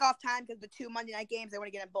weird kickoff time because the 2 Monday night games, they want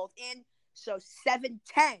to get them both in. So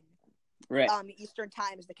 7:10 Eastern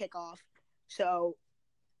time is the kickoff. So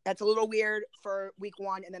that's a little weird for week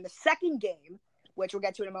 1. And then the second game, which we'll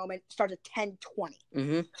get to in a moment, starts at 10:20.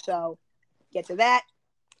 Mm-hmm. So get to that.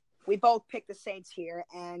 We both picked the Saints here,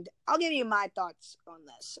 and I'll give you my thoughts on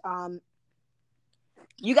this.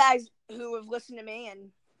 You guys who have listened to me,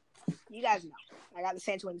 and you guys know, I got the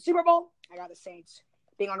Saints winning the Super Bowl. I got the Saints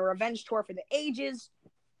being on a revenge tour for the ages.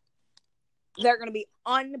 They're going to be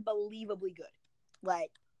unbelievably good.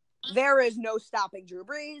 Like, there is no stopping Drew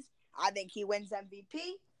Brees. I think he wins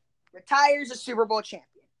MVP, retires a Super Bowl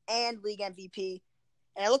champion, and league MVP.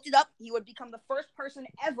 And I looked it up. He would become the first person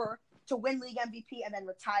ever to win league MVP and then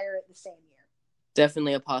retire it the same year.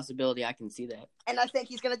 Definitely a possibility. I can see that. And I think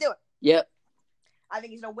he's going to do it. Yep. I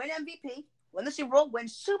think he's going to win MVP, win the Super Bowl, win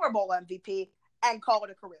Super Bowl MVP, and call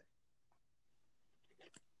it a career.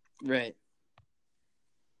 Right.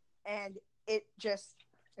 And it'd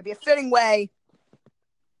be a fitting way.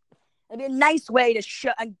 It'd be a nice way to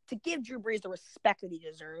give Drew Brees the respect that he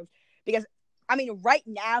deserves. Because, I mean, right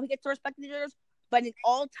now he gets the respect that he deserves, but in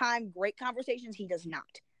all-time great conversations, he does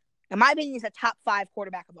not. In my opinion, he's a top 5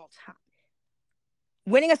 quarterback of all time.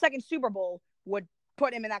 Winning a second Super Bowl would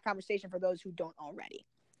put him in that conversation for those who don't already.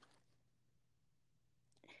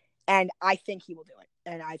 And I think he will do it.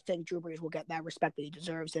 And I think Drew Brees will get that respect that he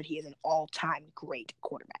deserves, that he is an all-time great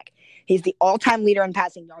quarterback. He's the all-time leader in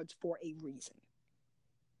passing yards for a reason.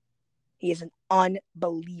 He is an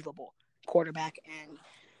unbelievable quarterback. And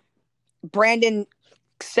Brandon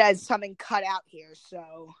says something cut out here,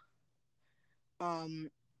 so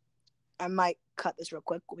I might cut this real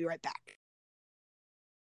quick. We'll be right back.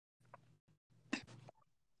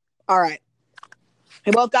 All right.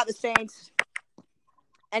 We both got the Saints.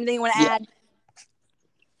 Anything you want to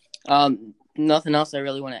add? Nothing else I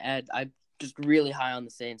really want to add. I'm just really high on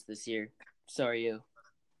the Saints this year. So are you.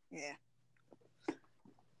 Yeah.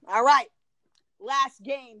 All right. Last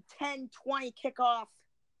game, 10:20 kickoff.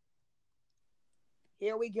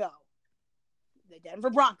 Here we go. The Denver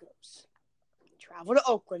Broncos travel to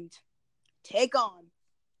Oakland, take on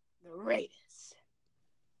the Raiders.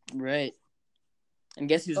 Right. And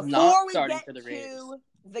guess who's not starting for the Raiders? Before we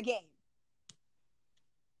get to the game,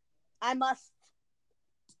 I must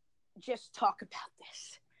just talk about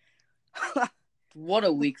this. What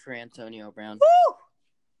a week for Antonio Brown. Woo!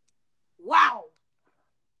 Wow.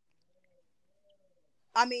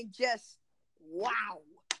 I mean, just wow.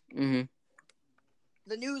 Mm-hmm.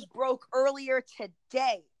 The news broke earlier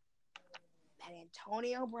today that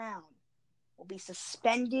Antonio Brown will be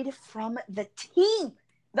suspended from the team.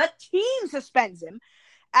 The team suspends him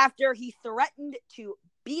after he threatened to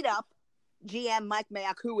beat up GM Mike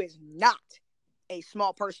Mayock, who is not a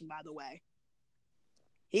small person, by the way.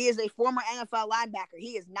 He is a former NFL linebacker.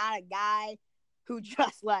 He is not a guy who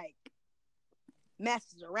just,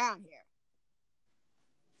 messes around here.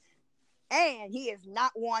 And he is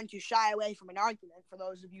not one to shy away from an argument. For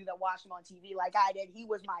those of you that watch him on TV like I did, he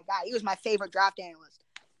was my guy. He was my favorite draft analyst.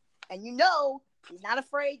 And you know, he's not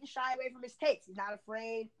afraid to shy away from his takes. He's not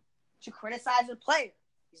afraid to criticize a player.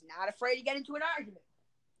 He's not afraid to get into an argument.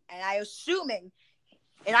 And I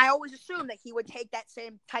always assumed that he would take that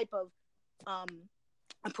same type of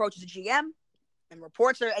approach as a GM. And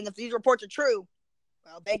if these reports are true,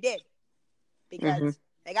 well, they did. Because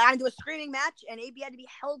they got into a screaming match, and AB had to be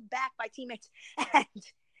held back by teammates. And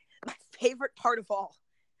my favorite part of all,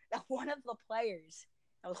 that one of the players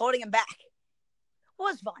that was holding him back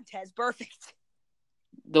was Vontaze Burfict.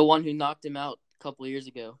 The one who knocked him out a couple years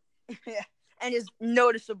ago. Yeah, and is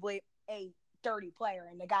noticeably a dirty player,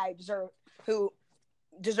 and the guy who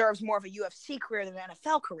deserves more of a UFC career than an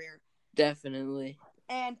NFL career. Definitely.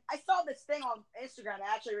 And I saw this thing on Instagram.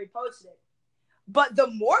 I actually reposted it. But the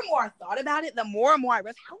more and more I thought about it, the more and more I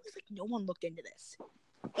realized, how was no one looked into this?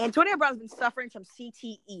 Antonio Brown's been suffering from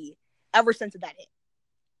CTE ever since that hit.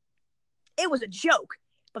 It was a joke.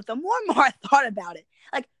 But the more and more I thought about it,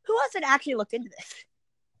 like, who hasn't actually looked into this?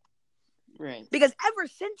 Right. Because ever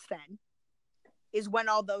since then is when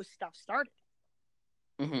all those stuff started.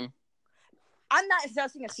 Mm-hmm. I'm not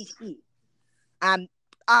assessing a CTE.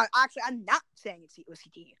 Actually, I'm not saying it was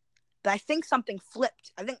CTE. But I think something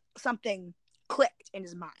flipped. I think something clicked in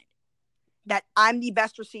his mind. That I'm the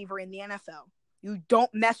best receiver in the NFL. You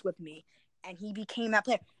don't mess with me. And he became that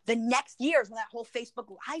player. The next year is when that whole Facebook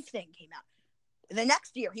Live thing came out. The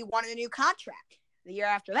next year, he wanted a new contract. The year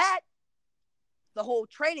after that, the whole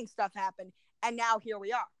trading stuff happened. And now here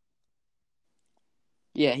we are.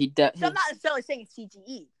 Yeah, So I'm not necessarily saying it's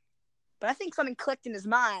CTE. But I think something clicked in his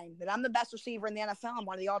mind that I'm the best receiver in the NFL. I'm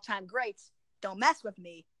one of the all-time greats. Don't mess with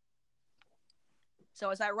me. So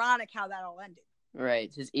it's ironic how that all ended.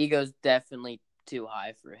 Right. His ego's definitely too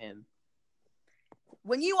high for him.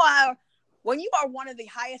 When you are one of the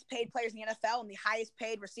highest paid players in the NFL and the highest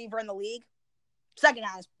paid receiver in the league, second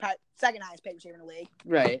highest paid receiver in the league.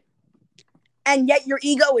 Right. And yet your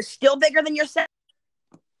ego is still bigger than yourself.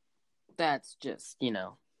 That's just,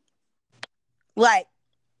 Like,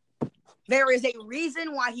 there is a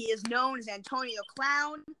reason why he is known as Antonio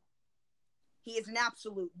Clown. He is an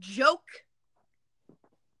absolute joke.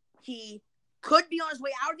 He could be on his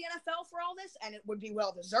way out of the NFL for all this, and it would be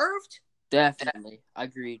well deserved. Definitely.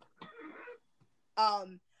 Agreed.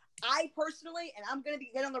 I personally, and I'm going to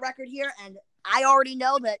get on the record here, and I already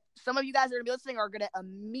know that some of you guys that are going to be listening are going to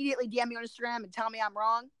immediately DM me on Instagram and tell me I'm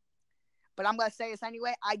wrong. But I'm going to say this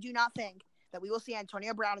anyway. I do not think that we will see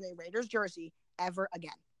Antonio Brown in a Raiders jersey ever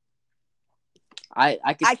again. I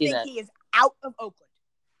think he is out of Oakland.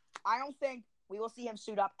 I don't think we will see him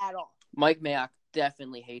suit up at all. Mike Mayock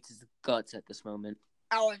definitely hates his guts at this moment.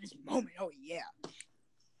 Oh, at this moment, oh yeah.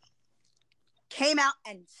 Came out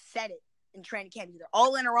and said it in training camp. Either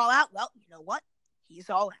all in or all out. Well, you know what? He's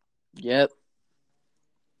all out. Yep.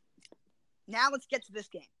 Now let's get to this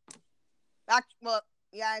game.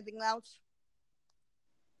 Anything else?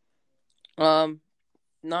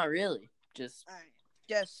 Not really. Just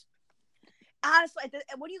honestly,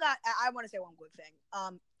 what do you got? I want to say one quick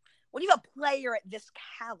thing. When you have a player at this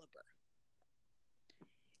caliber,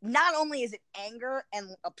 not only is it anger and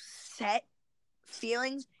upset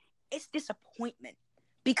feelings, it's disappointment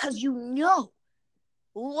because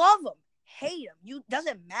love him, hate him,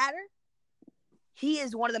 doesn't matter. He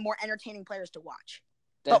is one of the more entertaining players to watch.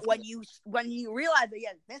 Definitely. But when you realize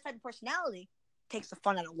that this type of personality takes the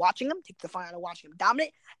fun out of watching him, takes the fun out of watching him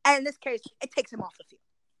dominate, and in this case, it takes him off the field.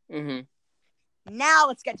 Mm-hmm. Now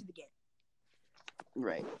let's get to the game.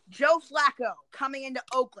 Right. Joe Flacco coming into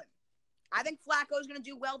Oakland. I think Flacco is going to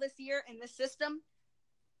do well this year in this system.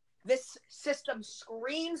 This system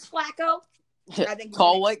screams Flacco. I think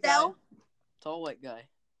Tall white guy.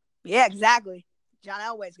 Yeah, exactly. John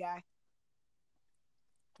Elway's guy.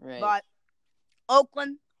 Right. But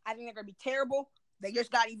Oakland, I think they're going to be terrible. They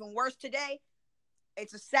just got even worse today.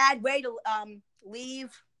 It's a sad way to leave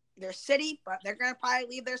their city, but they're going to probably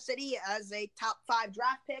leave their city as a top 5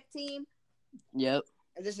 draft pick team. Yep.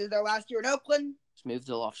 And this is their last year in Oakland. Just moved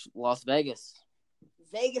to Las Vegas.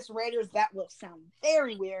 Vegas Raiders, that will sound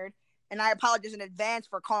very weird. And I apologize in advance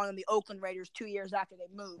for calling them the Oakland Raiders 2 years after they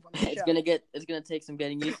move. It's gonna take some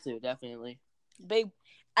getting used to, definitely. I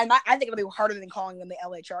think it'll be harder than calling them the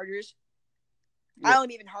LA Chargers. Yeah. I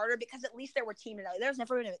don't even harder because at least there were teams in LA. There's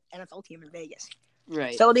never been an NFL team in Vegas.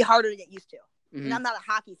 Right. So it'll be harder to get used to. Mm-hmm. And I'm not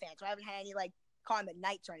a hockey fan, so I haven't had any calling the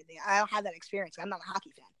Knights or anything. I don't have that experience. I'm not a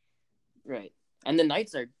hockey fan. Right. And the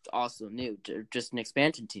Knights are also new. They're just an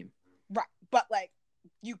expansion team. Right. But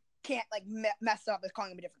you can't mess up with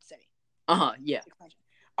calling them a different city. Yeah.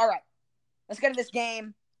 All right. Let's get to this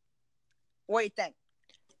game. What do you think?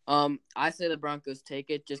 I say the Broncos take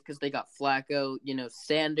it just because they got Flacco,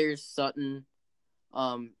 Sanders, Sutton,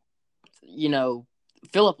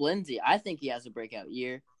 Phillip Lindsay. I think he has a breakout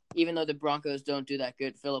year. Even though the Broncos don't do that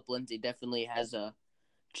good, Phillip Lindsay definitely has a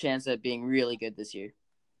chance at being really good this year.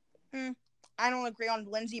 I don't agree on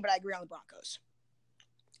Lindsay, but I agree on the Broncos.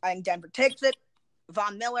 I think Denver takes it.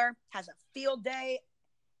 Von Miller has a field day.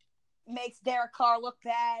 Makes Derek Carr look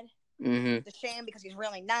bad. Mm-hmm. It's a shame because he's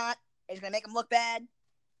really not. He's going to make him look bad.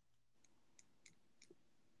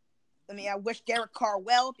 I wish Derek Carr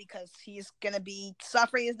well because he's going to be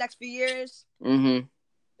suffering his next few years. Mm-hmm.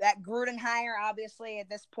 That Gruden hire, obviously, at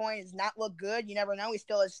this point, does not look good. You never know. He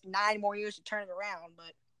still has 9 more years to turn it around.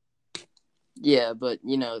 But yeah, but,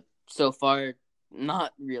 so far,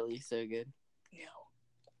 not really so good. No.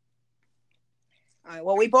 All right,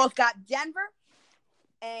 well, we both got Denver.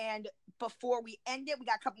 And before we end it, we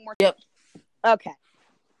got a couple more. Yep. Okay.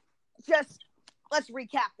 Just let's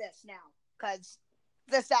recap this now because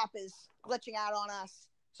this app is glitching out on us.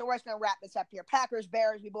 So we're just going to wrap this up here. Packers,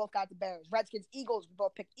 Bears, we both got the Bears. Redskins, Eagles, we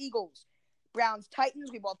both picked Eagles. Browns,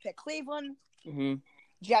 Titans, we both picked Cleveland. Mm-hmm.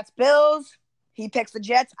 Jets, Bills, he picks the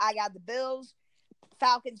Jets. I got the Bills.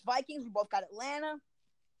 Falcons, Vikings, we both got Atlanta.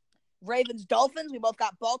 Ravens, Dolphins, we both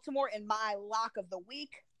got Baltimore in my lock of the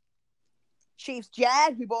week. Chiefs,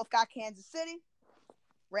 Jags, we both got Kansas City.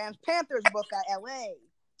 Rams, Panthers, we both got LA.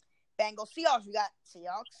 Bengals, Seahawks, we got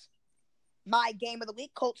Seahawks. My game of the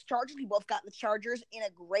week, Colts, Chargers, we both got the Chargers in a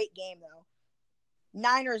great game, though.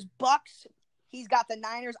 Niners, Bucks, he's got the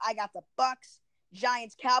Niners, I got the Bucks.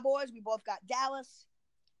 Giants, Cowboys, we both got Dallas.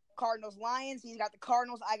 Cardinals, Lions, he's got the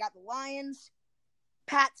Cardinals, I got the Lions.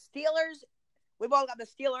 Pats, Steelers, we both got the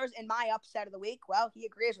Steelers in my upset of the week. Well, he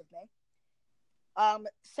agrees with me.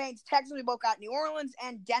 Saints, Texans, we both got New Orleans,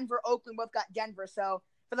 and Denver, Oakland, both got Denver. So,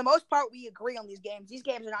 for the most part, we agree on these games. These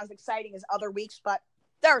games are not as exciting as other weeks, but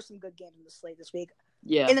there are some good games in the slate this week.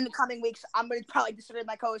 Yeah. And in the coming weeks, I'm going to probably disagree with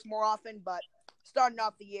my co-host more often, but starting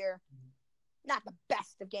off the year, not the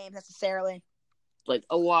best of games necessarily. Like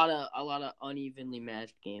a lot of unevenly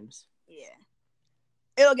matched games. Yeah.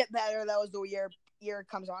 It'll get better, though, as the year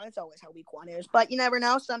comes on. It's always how week 1 is. But you never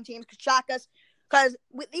know. Some teams could shock us. Because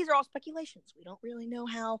these are all speculations. We don't really know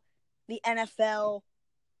how the NFL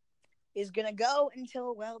is going to go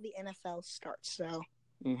until, the NFL starts. So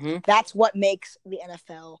that's what makes the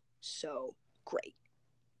NFL so great.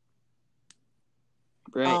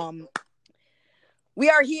 Right. We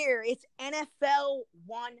are here. It's NFL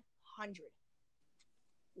 100.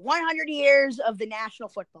 100 years of the National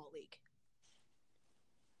Football League.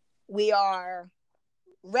 We are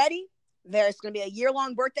ready. There's going to be a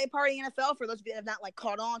year-long birthday party in the NFL for those of you that have not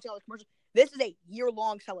caught on to all the commercials. This is a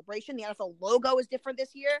year-long celebration. The NFL logo is different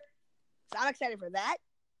this year, so I'm excited for that.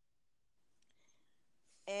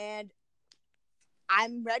 And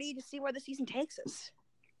I'm ready to see where the season takes us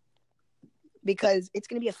because it's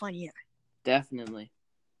going to be a fun year. Definitely.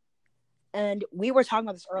 And we were talking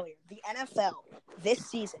about this earlier. The NFL this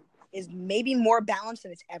season is maybe more balanced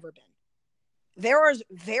than it's ever been. There are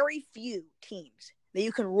very few teams that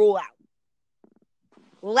you can rule out.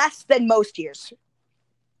 Less than most years.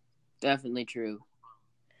 Definitely true.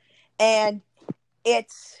 And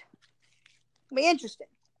it's going to be interesting.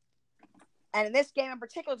 And in this game in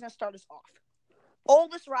particular, it's going to start us off.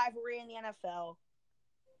 Oldest rivalry in the NFL.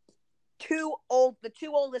 The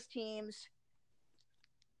two oldest teams.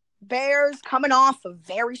 Bears coming off a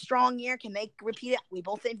very strong year. Can they repeat it? We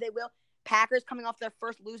both think they will. Packers coming off their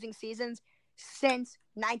first losing seasons since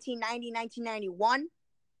 1990, 1991.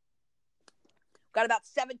 Got about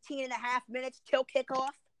 17 and a half minutes till kickoff.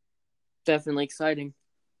 Definitely exciting.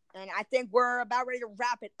 And I think we're about ready to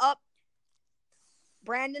wrap it up.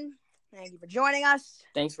 Brandon, thank you for joining us.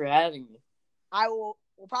 Thanks for having me. We'll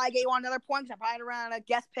probably get you on another point because I'm probably around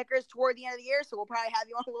guest pickers toward the end of the year, so we'll probably have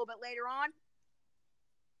you on a little bit later on.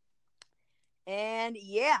 And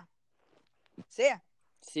yeah. See ya.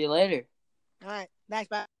 See you later. All right. Thanks,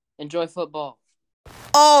 bye. Enjoy football.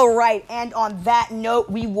 All right, and on that note,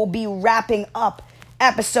 we will be wrapping up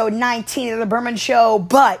episode 19 of the Berman Show,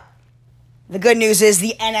 but the good news is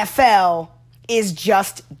the NFL is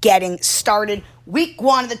just getting started. Week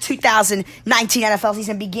 1 of the 2019 NFL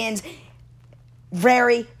season begins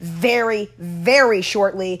very, very, very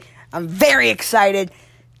shortly. I'm very excited.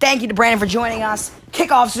 Thank you to Brandon for joining us.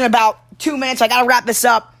 Kickoff's in about 2 minutes. I got to wrap this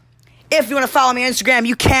up. If you want to follow me on Instagram,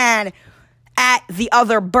 you can at The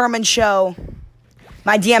Other Berman Show.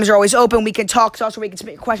 My DMs are always open. We can talk. So also, we can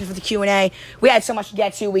submit your questions for the Q&A. We had so much to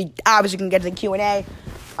get to. We obviously can get to the Q&A.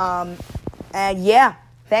 And yeah,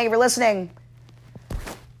 thank you for listening.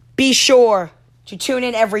 Be sure to tune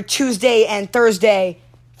in every Tuesday and Thursday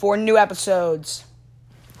for new episodes.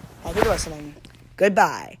 Thank you for listening.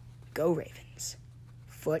 Goodbye. Go Ravens.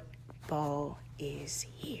 Football is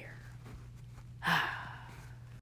here.